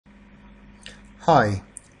Hi,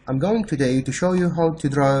 I'm going today to show you how to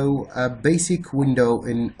draw a basic window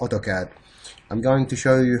in AutoCAD. I'm going to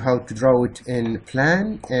show you how to draw it in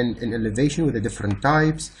plan and in elevation with the different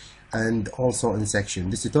types and also in section.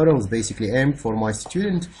 This tutorial is basically aimed for my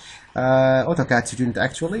student, AutoCAD student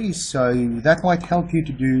actually, so that might help you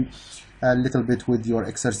to do a little bit with your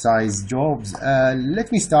exercise jobs.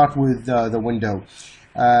 Let me start with the window.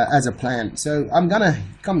 As a plan. So I'm gonna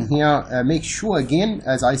come here, make sure again,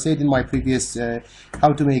 as I said in my previous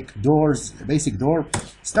how to make doors, basic door,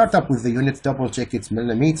 start up with the unit, double check its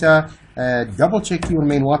millimeter, double check your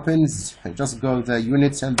main weapons, just go the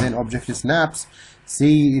units and then object snaps,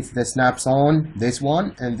 see if the snaps on this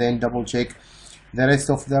one, and then double check the rest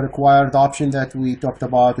of the required option that we talked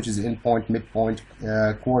about, which is endpoint, midpoint,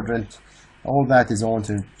 quadrant, all that is on.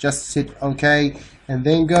 So just hit OK and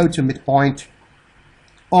then go to midpoint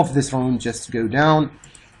of this room, just go down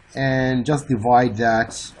and just divide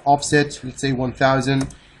that offset, let's say 1000,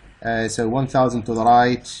 so 1000 to the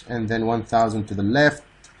right and then 1000 to the left.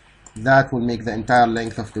 That will make the entire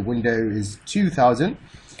length of the window is 2000.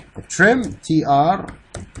 Trim tr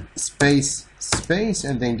space space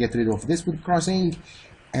and then get rid of this with crossing,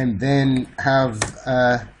 and then have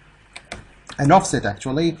an offset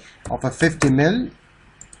actually of a 50 mil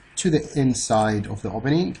to the inside of the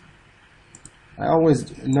opening. I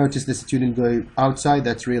always notice the student go outside.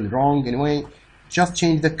 That's really wrong. Anyway, just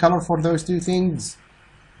change the color for those two things,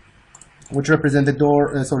 which represent the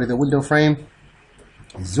door, the window frame.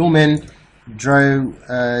 Zoom in, draw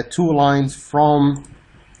two lines from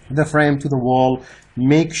the frame to the wall.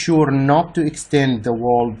 Make sure not to extend the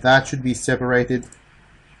wall. That should be separated.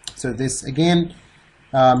 So this again,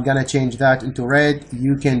 I'm gonna change that into red.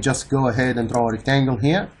 You can just go ahead and draw a rectangle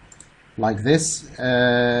here, like this,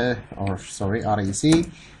 REC.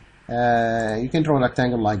 You can draw a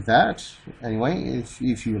rectangle like that anyway,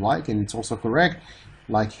 if you like, and it's also correct,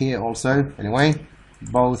 like here also. Anyway,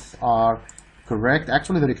 both are correct.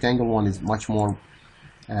 Actually, the rectangle one is much more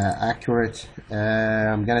accurate.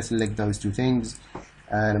 I'm gonna select those two things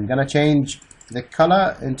and I'm gonna change the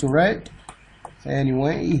color into red.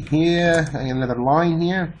 Anyway, here another line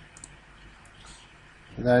here,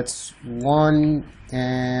 that's one,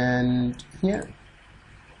 and here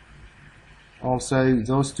also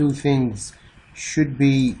those two things should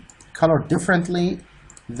be colored differently.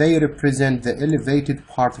 They represent the elevated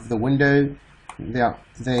part of the window.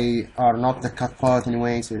 They are not the cut part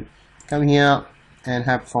anyway. So come here and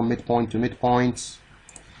have from midpoint to midpoint,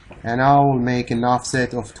 and I will make an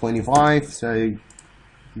offset of 25, so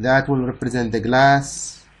that will represent the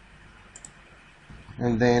glass,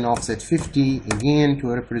 and then offset 50 again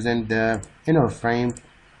to represent the inner frame.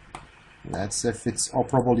 That's if it's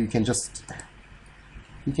operable. You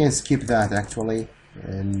can skip that actually,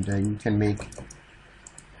 and you can make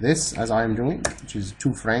this as I am doing, which is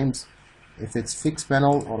two frames. If it's fixed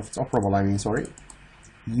panel, or if it's operable, I mean, sorry,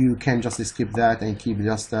 you can just skip that and keep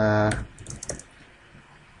just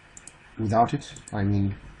without it. I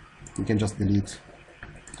mean, you can just delete.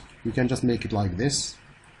 You can just make it like this,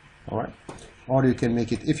 all right? Or you can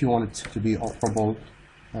make it, if you want it to be operable,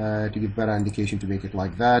 to give better indication, to make it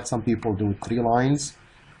like that. Some people do 3 lines.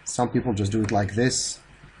 Some people just do it like this.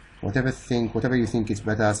 Whatever you think is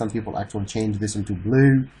better. Some people actually change this into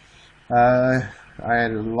blue. I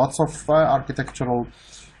had lots of architectural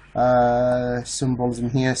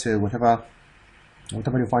symbolism here, so whatever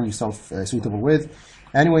you find yourself suitable with.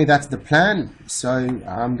 Anyway, that's the plan. So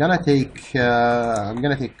I'm gonna take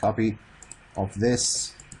copy of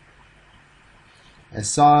this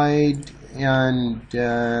aside, and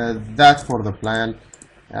that for the plan.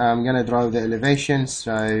 I'm gonna draw the elevation,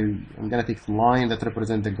 so I'm gonna take the line that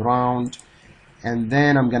represent the ground, and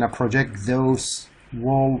then I'm gonna project those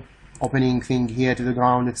wall opening thing here to the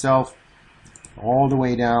ground itself all the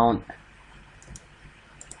way down.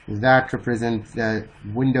 That represents the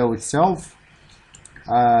window itself,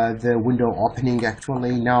 the window opening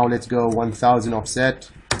actually. Now let's go 1000 offset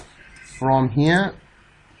from here,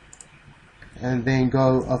 and then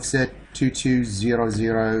go offset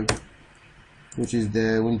 2200, which is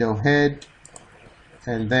the window head,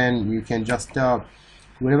 and then you can just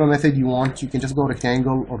whatever method you want. You can just go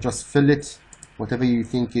rectangle or just fill it, whatever you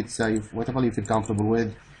think it's whatever you feel comfortable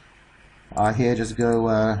with. Here just go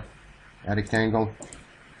a rectangle.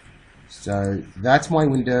 So that's my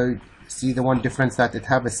window. See the one difference, that it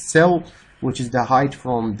have a cell, which is the height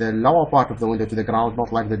from the lower part of the window to the ground,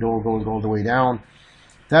 not like the door going all the way down.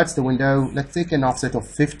 That's the window. Let's take an offset of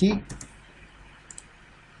 50,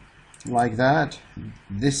 like that.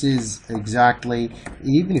 This is exactly,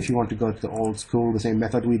 even if you want to go to the old school, the same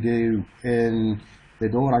method we do in the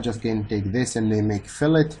door. I just can take this and then make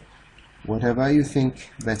fillet, whatever you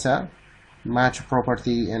think better. Match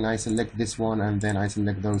property, and I select this one, and then I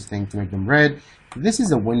select those things to make them red. This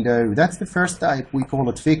is a window. That's the first type. We call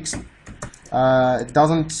it fixed. It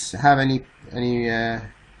doesn't have any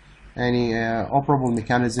operable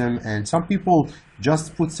mechanism, and some people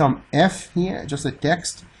just put some F here, just a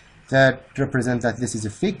text that represents that this is a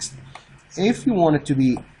fixed. If you want it to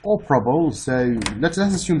be operable, so let's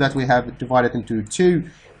assume that we have it divided into two.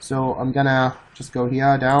 So I'm gonna just go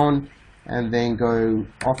here down and then go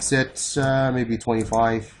offset maybe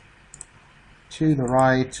 25 to the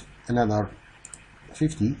right, another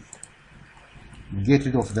 50. Get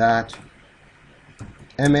rid of that.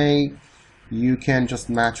 MA, you can just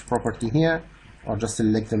match property here, or just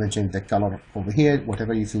select them and change the color over here,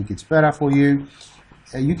 whatever you think is better for you.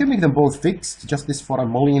 You can make them both fixed, just this for a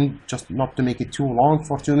million, just not to make it too long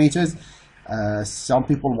for 2 meters. Some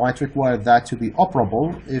people might require that to be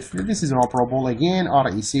operable. If this is an operable, again,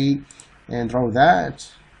 REC, and draw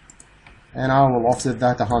that, and I will offset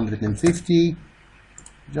that 150,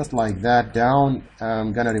 just like that down.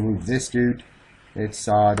 I'm gonna remove this dude. It's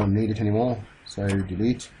I don't need it anymore, so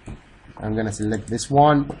delete. I'm gonna select this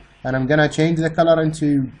one, and I'm gonna change the color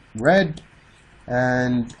into red.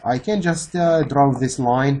 And I can just draw this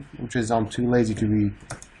line, which is I'm too lazy to be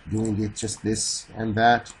doing it, just this and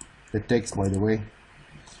that, the text by the way.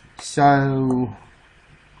 So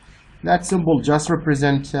that symbol just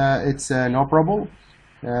represent it's inoperable.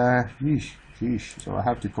 Sheesh. So I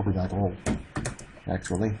have to copy that all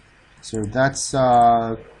actually. So that's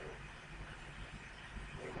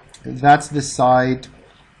the side.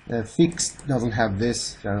 Fixed doesn't have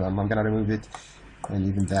this, so I'm gonna remove it, and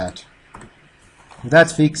even that.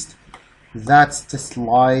 That's fixed. That's the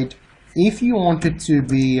slide. If you want it to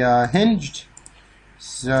be hinged,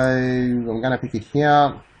 so I'm gonna pick it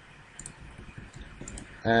here,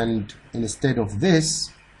 and instead of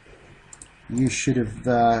this, you should have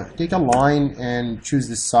take a line and choose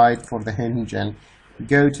the side for the hinge and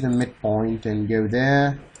go to the midpoint and go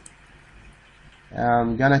there.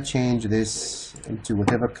 I'm gonna change this into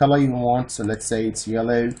whatever color you want, so let's say it's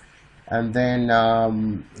yellow, and then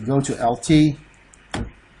go to LT.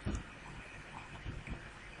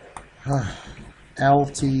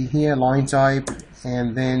 LT here, line type,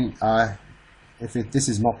 and then if this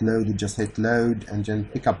is not loaded, just hit load and then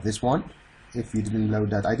pick up this one. If you didn't load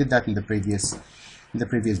that, I did that in the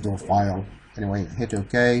previous door file. Anyway, hit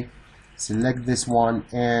OK, select this one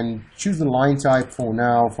and choose the line type for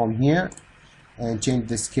now from here, and change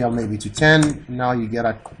the scale maybe to 10. Now you get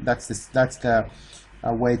that's the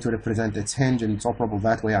way to represent its hinge, and it's operable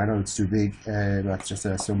that way. I know it's too big, but it's just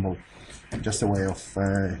a symbol, just a way of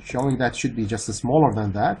showing that should be just smaller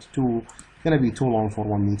than that. Gonna be too long for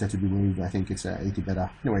 1 meter to be moved. I think it's 80 better.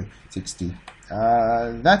 Anyway, 60.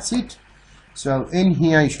 That's it. So in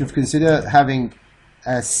here you should have considered having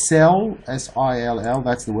a sill, S-I-L-L,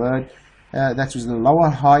 that's the word. That was the lower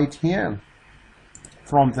height here,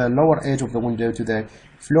 from the lower edge of the window to the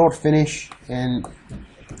floor finish, and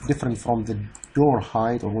different from the door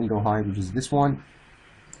height or window height, which is this one.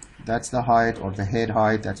 That's the height, or the head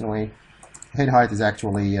height. That's the way. Head height is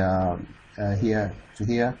actually here to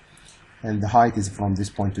here, and the height is from this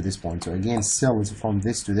point to this point. So again, sill is from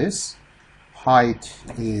this to this. Height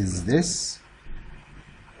is this,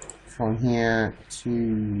 from here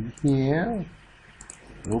to here.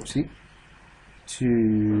 Oopsie.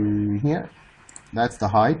 To here. That's the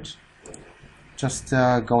height. Just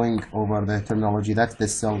going over the terminology. That's the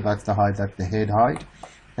sill. That's the height. That's the head height.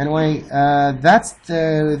 Anyway, that's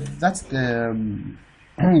the that's the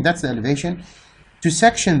elevation. To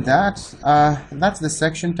section that, that's the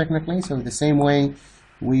section technically. So the same way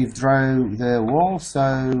we've drawn the wall.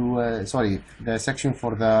 So sorry, the section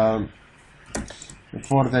for the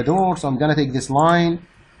door. So I'm gonna take this line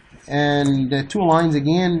and 2 lines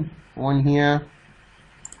again. One here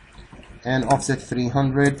and offset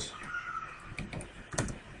 300.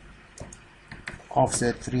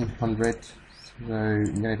 Offset 300. So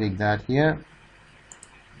I'm gonna take that here.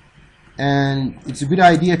 And it's a good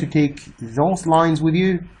idea to take those lines with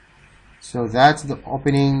you. So that's the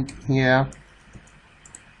opening here,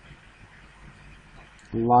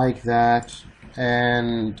 like that,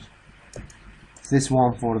 and this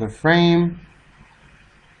one for the frame,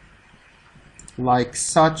 like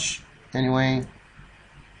such. Anyway,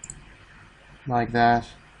 like that.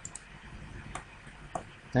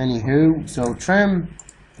 Anywho, so trim,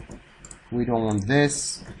 we don't want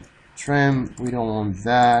this. Trim, we don't want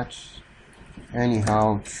that.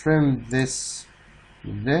 Anyhow, trim this,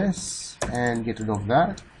 and get rid of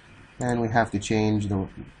that. And we have to change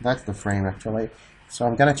that's the frame actually. So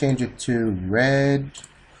I'm gonna change it to red.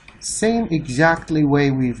 Same exactly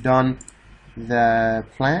way we've done the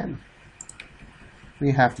plan,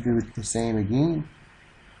 we have to do it the same again.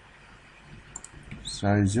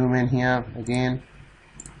 So zoom in here again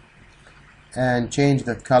and change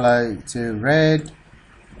the color to red,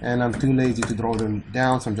 and I'm too lazy to draw them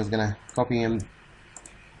down, so I'm just gonna copy them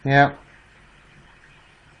here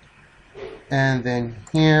and then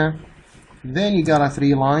here. Then you got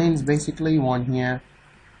 3 lines basically, one here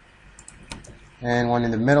and one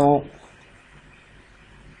in the middle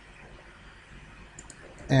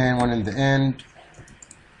and one in the end,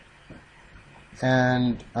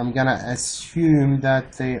 and I'm gonna assume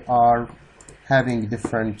that they are having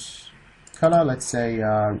different color. Let's say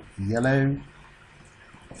yellow,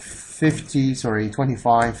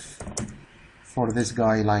 25 for this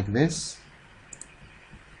guy like this,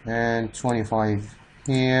 and 25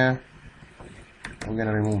 here. I'm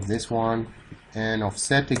gonna remove this one and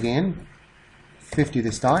offset again, 50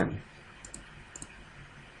 this time.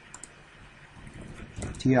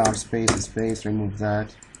 TR space, remove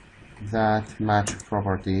that match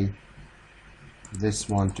property, this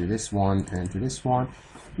one to this one and to this one.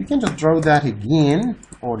 You can just draw that again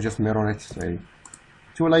or just mirror it. So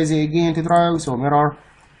too lazy again to draw, so mirror,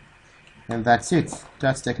 and that's it.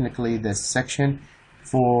 That's technically the section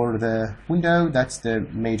for the window. That's the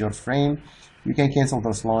major frame. You can cancel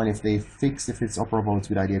those lines if they fix. If it's operable, it's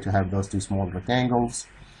a good idea to have those 2 small rectangles.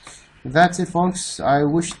 That's it, folks. I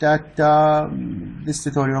wish that this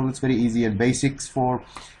tutorial is very easy and basics for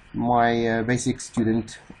my basic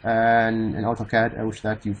student and in AutoCAD. I wish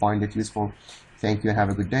that you find it useful. Thank you and have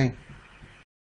a good day.